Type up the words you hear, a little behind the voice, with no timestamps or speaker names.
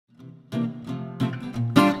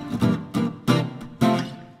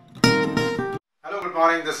Good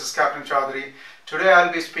morning, this is Capt.S.S.Chaudhari. Today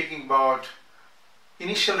I'll be speaking about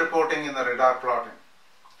initial reporting in the radar plotting.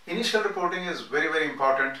 Initial reporting is very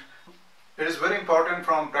important. It is very important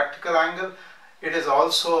from practical angle. It is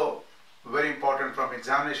also very important from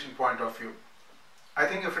examination point of view. I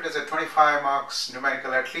think if it is a 25 marks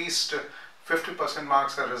numerical, at least 50%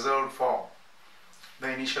 marks are reserved for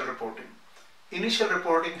the initial reporting. Initial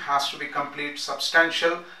reporting has to be complete,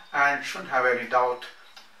 substantial, and shouldn't have any doubt.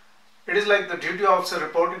 It is like the duty officer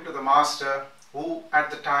reporting to the master, who at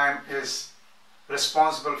the time is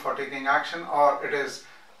responsible for taking action, or it is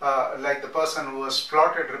like the person who was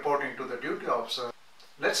plotted reporting to the duty officer.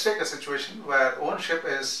 Let's take a situation where own ship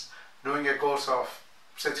is doing a course of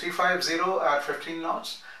say 350 at 15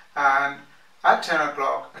 knots, and at 10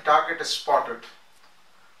 o'clock a target is spotted.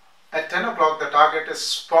 At 10 o'clock the target is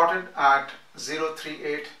spotted at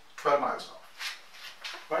 038, 12 miles off.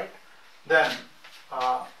 Right? Then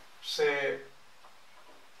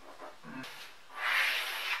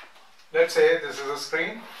let's say this is a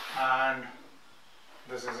screen and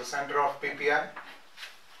this is the center of PPI.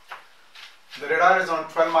 The radar is on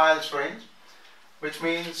 12 miles range, which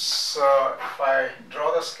means if I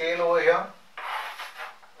draw the scale over here,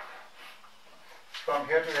 from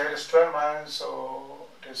here to here is 12 miles, so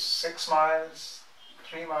it is 6 miles,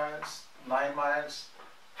 3 miles, 9 miles,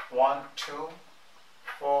 1, 2,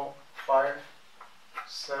 4, 5,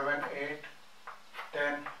 7, 8,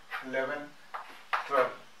 10, 11,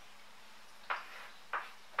 12.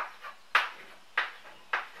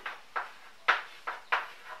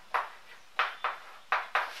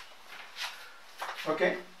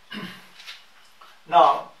 Okay.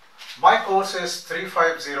 Now, my course is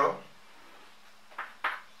 350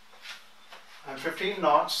 and 15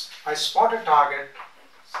 knots. I spot a target,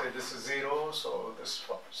 say this is 0, so this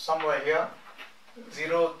somewhere here,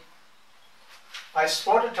 0. I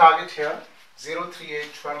spot a target here,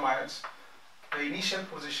 038, 12 miles. The initial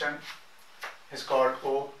position is called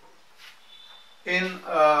O. In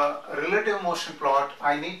a relative motion plot,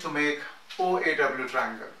 I need to make OAW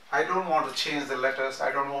triangle. I don't want to change the letters.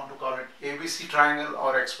 I don't want to call it ABC triangle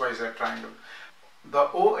or XYZ triangle. The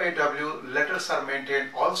OAW letters are maintained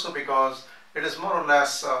also because it is more or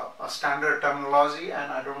less a standard terminology,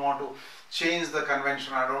 and I don't want to change the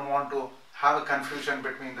convention. I don't want to have a confusion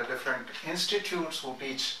between the different institutes who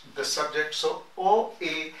teach this subject. So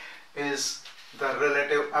OA is the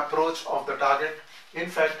relative approach of the target. In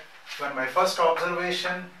fact, when my first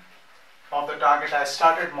observation of the target, I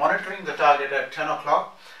started monitoring the target at 10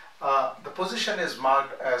 o'clock. The position is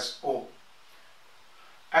marked as O.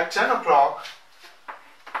 At 10 o'clock,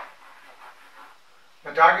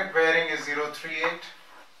 the target bearing is 038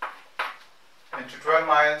 into 12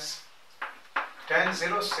 miles,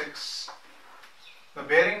 1006. The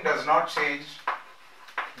bearing does not change.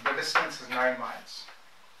 The distance is 9 miles.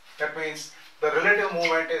 That means the relative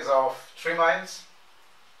movement is of 3 miles.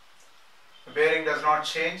 The bearing does not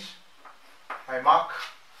change. I mark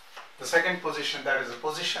the second position, that is the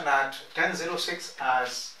position at 1006,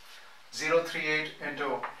 as 038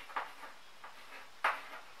 into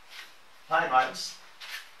 9 miles.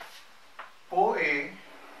 OA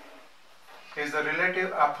is the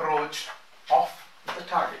relative approach of the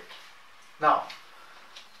target. Now,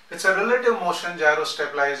 it's a relative motion gyro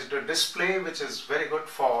stabilized display, which is very good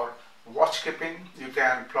for watch keeping. You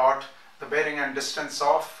can plot the bearing and distance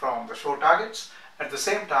off from the shore targets. At the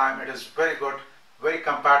same time, it is very good, very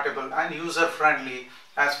compatible and user friendly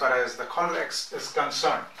as far as the ColorX is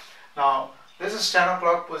concerned. Now, this is 10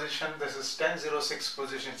 o'clock position, this is 1006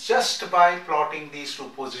 position. Just by plotting these two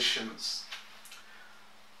positions,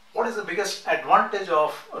 what is the biggest advantage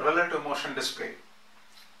of relative motion display?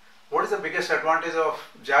 What is the biggest advantage of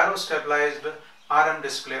gyro stabilized RM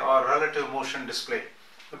display or relative motion display?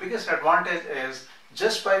 The biggest advantage is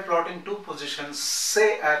just by plotting two positions,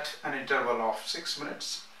 say at an interval of 6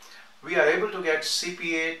 minutes, we are able to get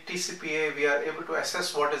CPA, TCPA, we are able to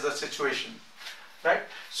assess what is the situation, right?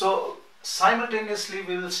 So simultaneously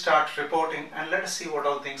we will start reporting, and let us see what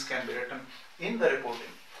all things can be written in the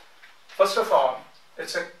reporting. First of all,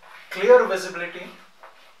 it's a clear visibility.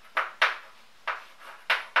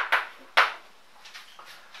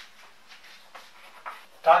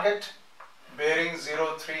 Target bearing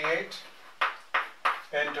 038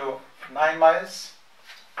 into 9 miles,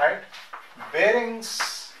 right?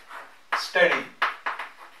 Bearings steady,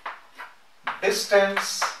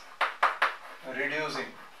 distance reducing.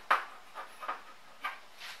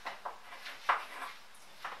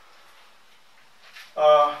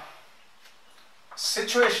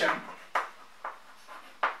 Situation,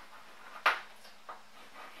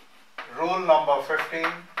 rule number 15,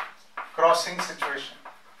 crossing situation.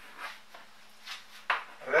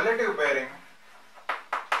 relative bearing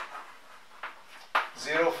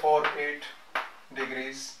 048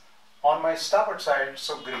 degrees on my starboard side,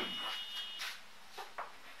 so green.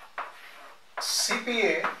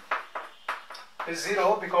 CPA is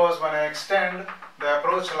 0 because when I extend the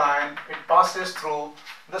approach line, it passes through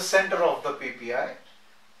the center of the PPI,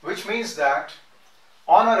 which means that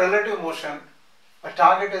on a relative motion, a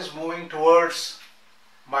target is moving towards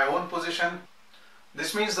my own position.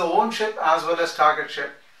 This means the own ship as well as target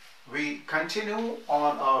ship, we continue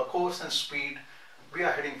on our course and speed. We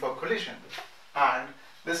are heading for collision, and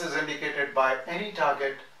this is indicated by any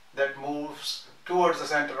target that moves towards the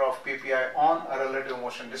center of PPI on a relative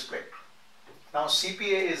motion display. Now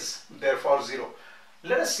CPA is therefore 0.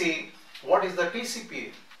 Let us see what is the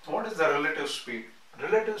TCPA. What is the relative speed?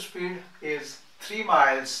 Relative speed is 3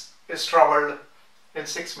 miles is traveled in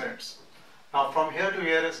 6 minutes. Now from here to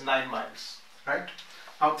here is 9 miles, right?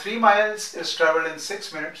 Now 3 miles is traveled in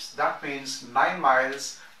 6 minutes. That means 9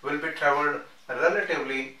 miles will be traveled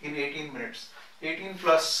relatively in 18 minutes. 18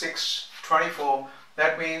 plus 6, 24.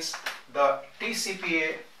 That means the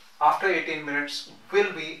TCPA after 18 minutes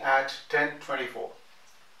will be at 10:24.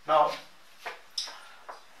 Now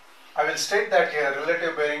I will state that here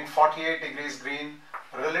relative bearing 48 degrees green,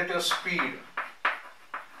 relative speed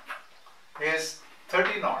is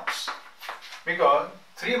 30 knots because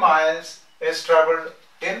 3 miles is traveled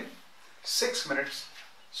in 6 minutes.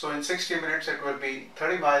 So in 60 minutes it will be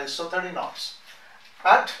 30 miles, so 30 knots.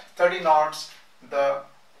 At 30 knots, the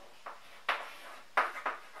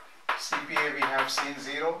CPA we have seen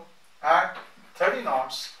 0. At 30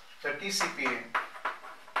 knots, the TCPA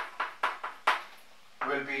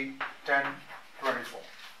will be 10:24.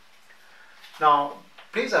 Now,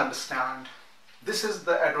 please understand, this is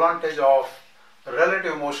the advantage of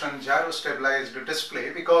relative motion gyro-stabilized display,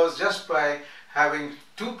 because just by having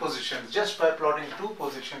 2 positions, just by plotting 2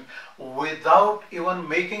 positions without even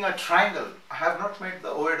making a triangle, I have not made the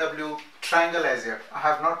OAW triangle as yet. I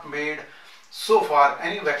have not made so far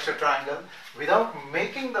any vector triangle. Without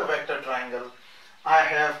making the vector triangle, I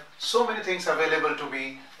have so many things available to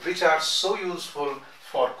me which are so useful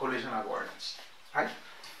for collision avoidance, right?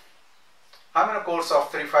 I'm in a course of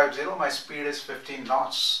 350. My speed is 15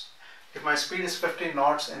 knots. If my speed is 15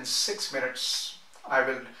 knots in 6 minutes, I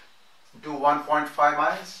will do 1.5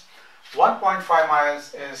 miles. 1.5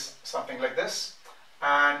 miles is something like this,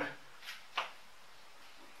 and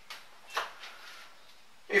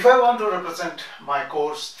if I want to represent my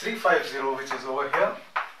course 350, which is over here,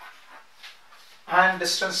 and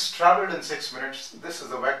distance traveled in 6 minutes, this is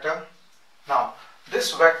the vector. Now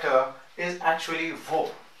this vector is actually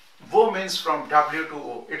VO. VO means from W to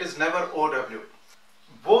O. It is never OW.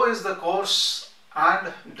 VO is the course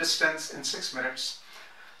and distance in 6 minutes.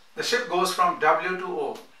 The ship goes from W to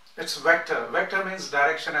O. It's vector. Vector means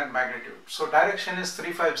direction and magnitude. So direction is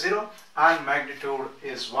 350 and magnitude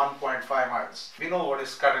is 1.5 miles. We know what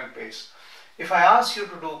is cut and paste. If I ask you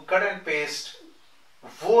to do cut and paste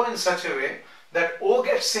VO in such a way that O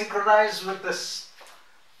gets synchronized with this,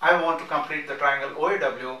 I want to complete the triangle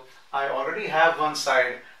OAW. I already have one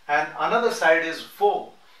side and another side is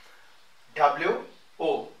VO. W,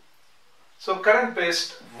 O. So cut and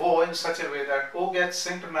paste VO in such a way that O gets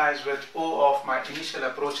synchronized with O of my initial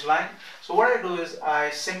approach line. So what I do is I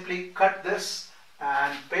simply cut this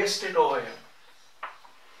and paste it over here.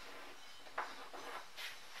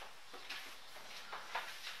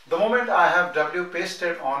 The moment I have W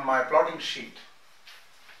pasted on my plotting sheet,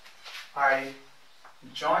 I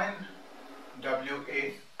join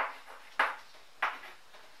WA.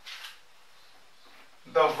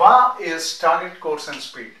 The VA is target course and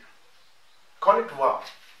speed. Call it VA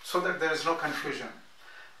so that there is no confusion.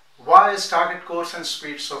 VA is target course and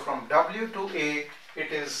speed. So from W to A,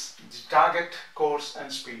 it is the target course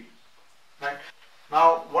and speed. Right?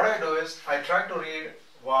 Now what I do is I try to read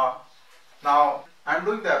VA. Now I'm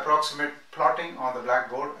doing the approximate plotting on the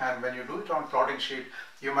blackboard, and when you do it on plotting sheet,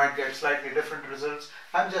 you might get slightly different results.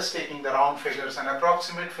 I'm just taking the round figures and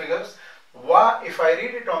approximate figures. VA, if I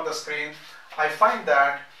read it on the screen, I find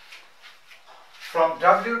that from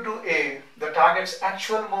W to A, the target's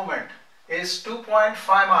actual movement is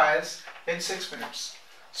 2.5 miles in 6 minutes.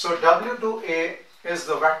 So W to A is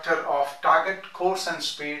the vector of target course and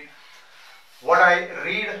speed. What I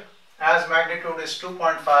read as magnitude is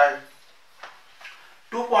 2.5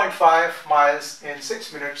 miles in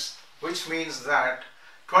 6 minutes, which means that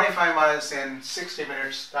 25 miles in 60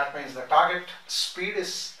 minutes. That means the target speed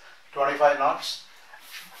is 25 knots.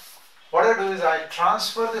 What I do is I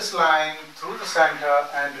transfer this line through the center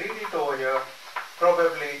and read it over here.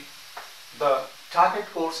 Probably the target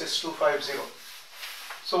course is 250.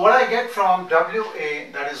 So what I get from WA,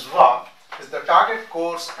 that is VA, is the target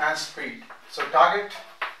course and speed. So target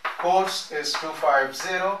course is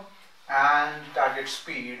 250 and target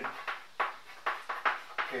speed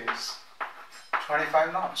is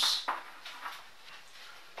 25 knots.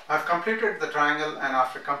 I've completed the triangle, and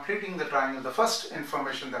after completing the triangle, the first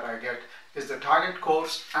information that I get is the target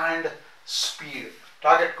course and speed.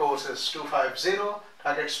 Target course is 250,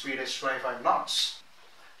 target speed is 25 knots.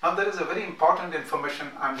 Now there is a very important information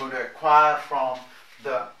I'm going to acquire from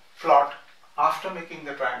the plot after making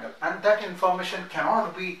the triangle, and that information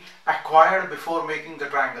cannot be acquired before making the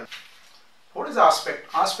triangle. What is aspect?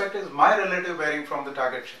 Aspect is my relative bearing from the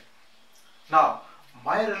target ship. Now,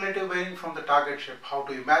 my relative bearing from the target ship, how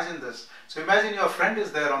to imagine this? So imagine your friend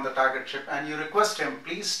is there on the target ship and you request him,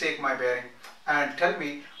 please take my bearing and tell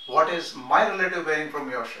me what is my relative bearing from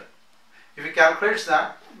your ship. If he calculates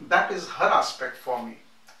that, that is her aspect for me.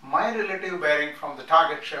 My relative bearing from the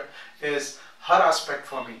target ship is her aspect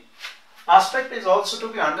for me. Aspect is also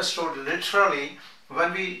to be understood literally.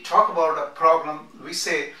 When we talk about a problem, we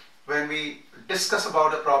say, when we discuss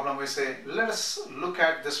about a problem, we say, let us look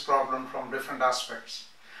at this problem from different aspects.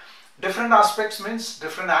 Different aspects means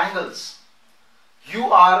different angles. You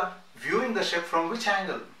are viewing the ship from which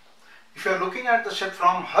angle? If you are looking at the ship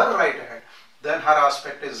from her right ahead, then her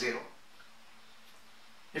aspect is 0.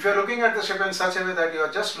 If you are looking at the ship in such a way that you are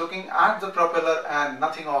just looking at the propeller and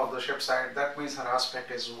nothing of the ship side, that means her aspect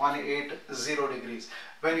is 180 degrees.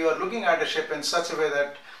 When you are looking at the ship in such a way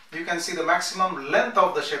that you can see the maximum length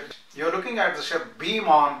of the ship, you are looking at the ship beam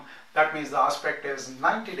on, that means the aspect is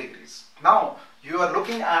 90 degrees. Now you are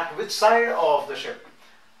looking at which side of the ship?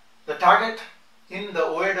 The target in the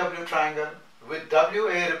OAW triangle, with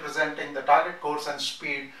WA representing the target course and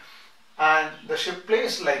speed, and the ship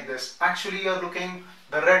placed like this, actually you are looking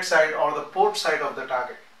the red side or the port side of the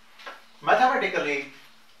target. Mathematically,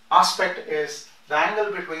 aspect is the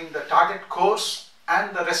angle between the target course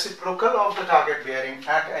and the reciprocal of the target bearing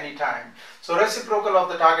at any time. So reciprocal of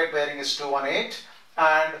the target bearing is 218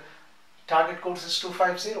 and target course is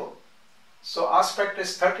 250. So aspect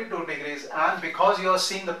is 32 degrees, and because you are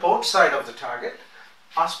seeing the port side of the target,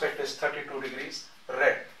 aspect is 32 degrees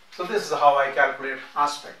red. So this is how I calculate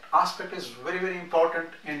aspect. Aspect is very, very important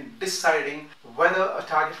in deciding whether a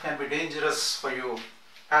target can be dangerous for you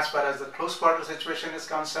as far as the close quarter situation is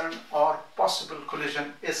concerned or possible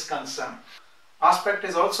collision is concerned. Aspect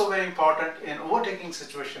is also very important in overtaking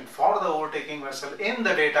situation for the overtaking vessel in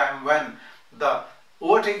the daytime, when the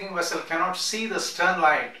overtaking vessel cannot see the stern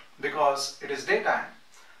light because it is daytime.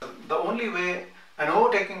 The only way an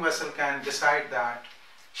overtaking vessel can decide that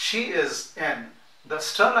she is in the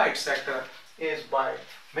stern light sector is by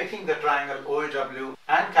making the triangle OAW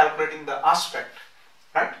and calculating the aspect,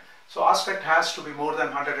 right? So aspect has to be more than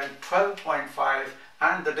 112.5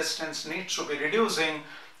 and the distance needs to be reducing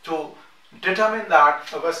to determine that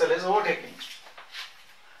a vessel is overtaking.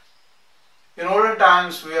 In olden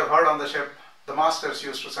times, we have heard on the ship, the masters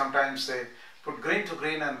used to sometimes say, put green to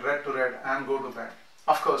green and red to red and go to bed.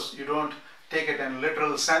 Of course, you don't take it in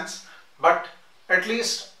literal sense, but at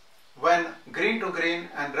least when green to green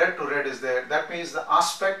and red to red is there, that means the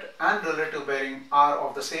aspect and relative bearing are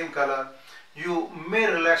of the same color. You may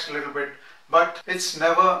relax a little bit, but it's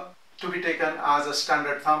never to be taken as a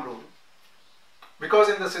standard thumb rule. Because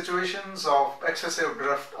in the situations of excessive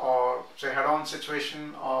drift or say head-on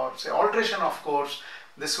situation or say alteration of course,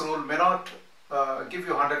 this rule may not give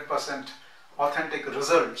you 100% authentic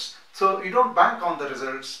results. So you don't bank on the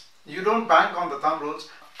results, you don't bank on the thumb rules.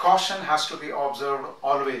 Caution has to be observed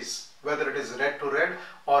always, whether it is red to red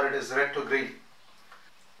or it is red to green.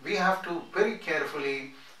 We have to very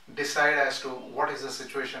carefully decide as to what is the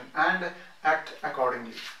situation and act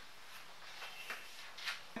accordingly.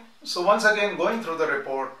 So once again, going through the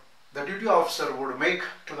report, the duty officer would make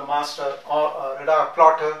to the master, or a radar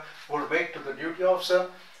plotter would make to the duty officer,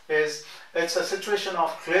 is it's a situation of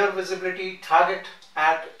clear visibility. Target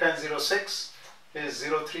at 1006 is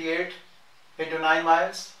 038 into 9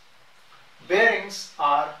 miles. Bearings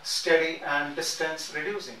are steady and distance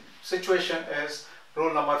reducing. Situation is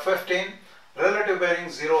rule number 15. Relative bearing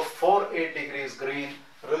 048 degrees green.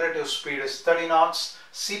 Relative speed is 30 knots.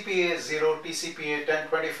 CPA 0, TCPA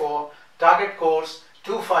 1024. Target course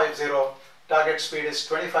 250. Target speed is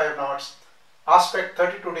 25 knots. Aspect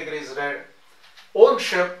 32 degrees red. Own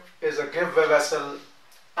ship is a give-way vessel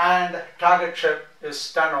and target ship is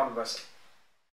stand-on vessel.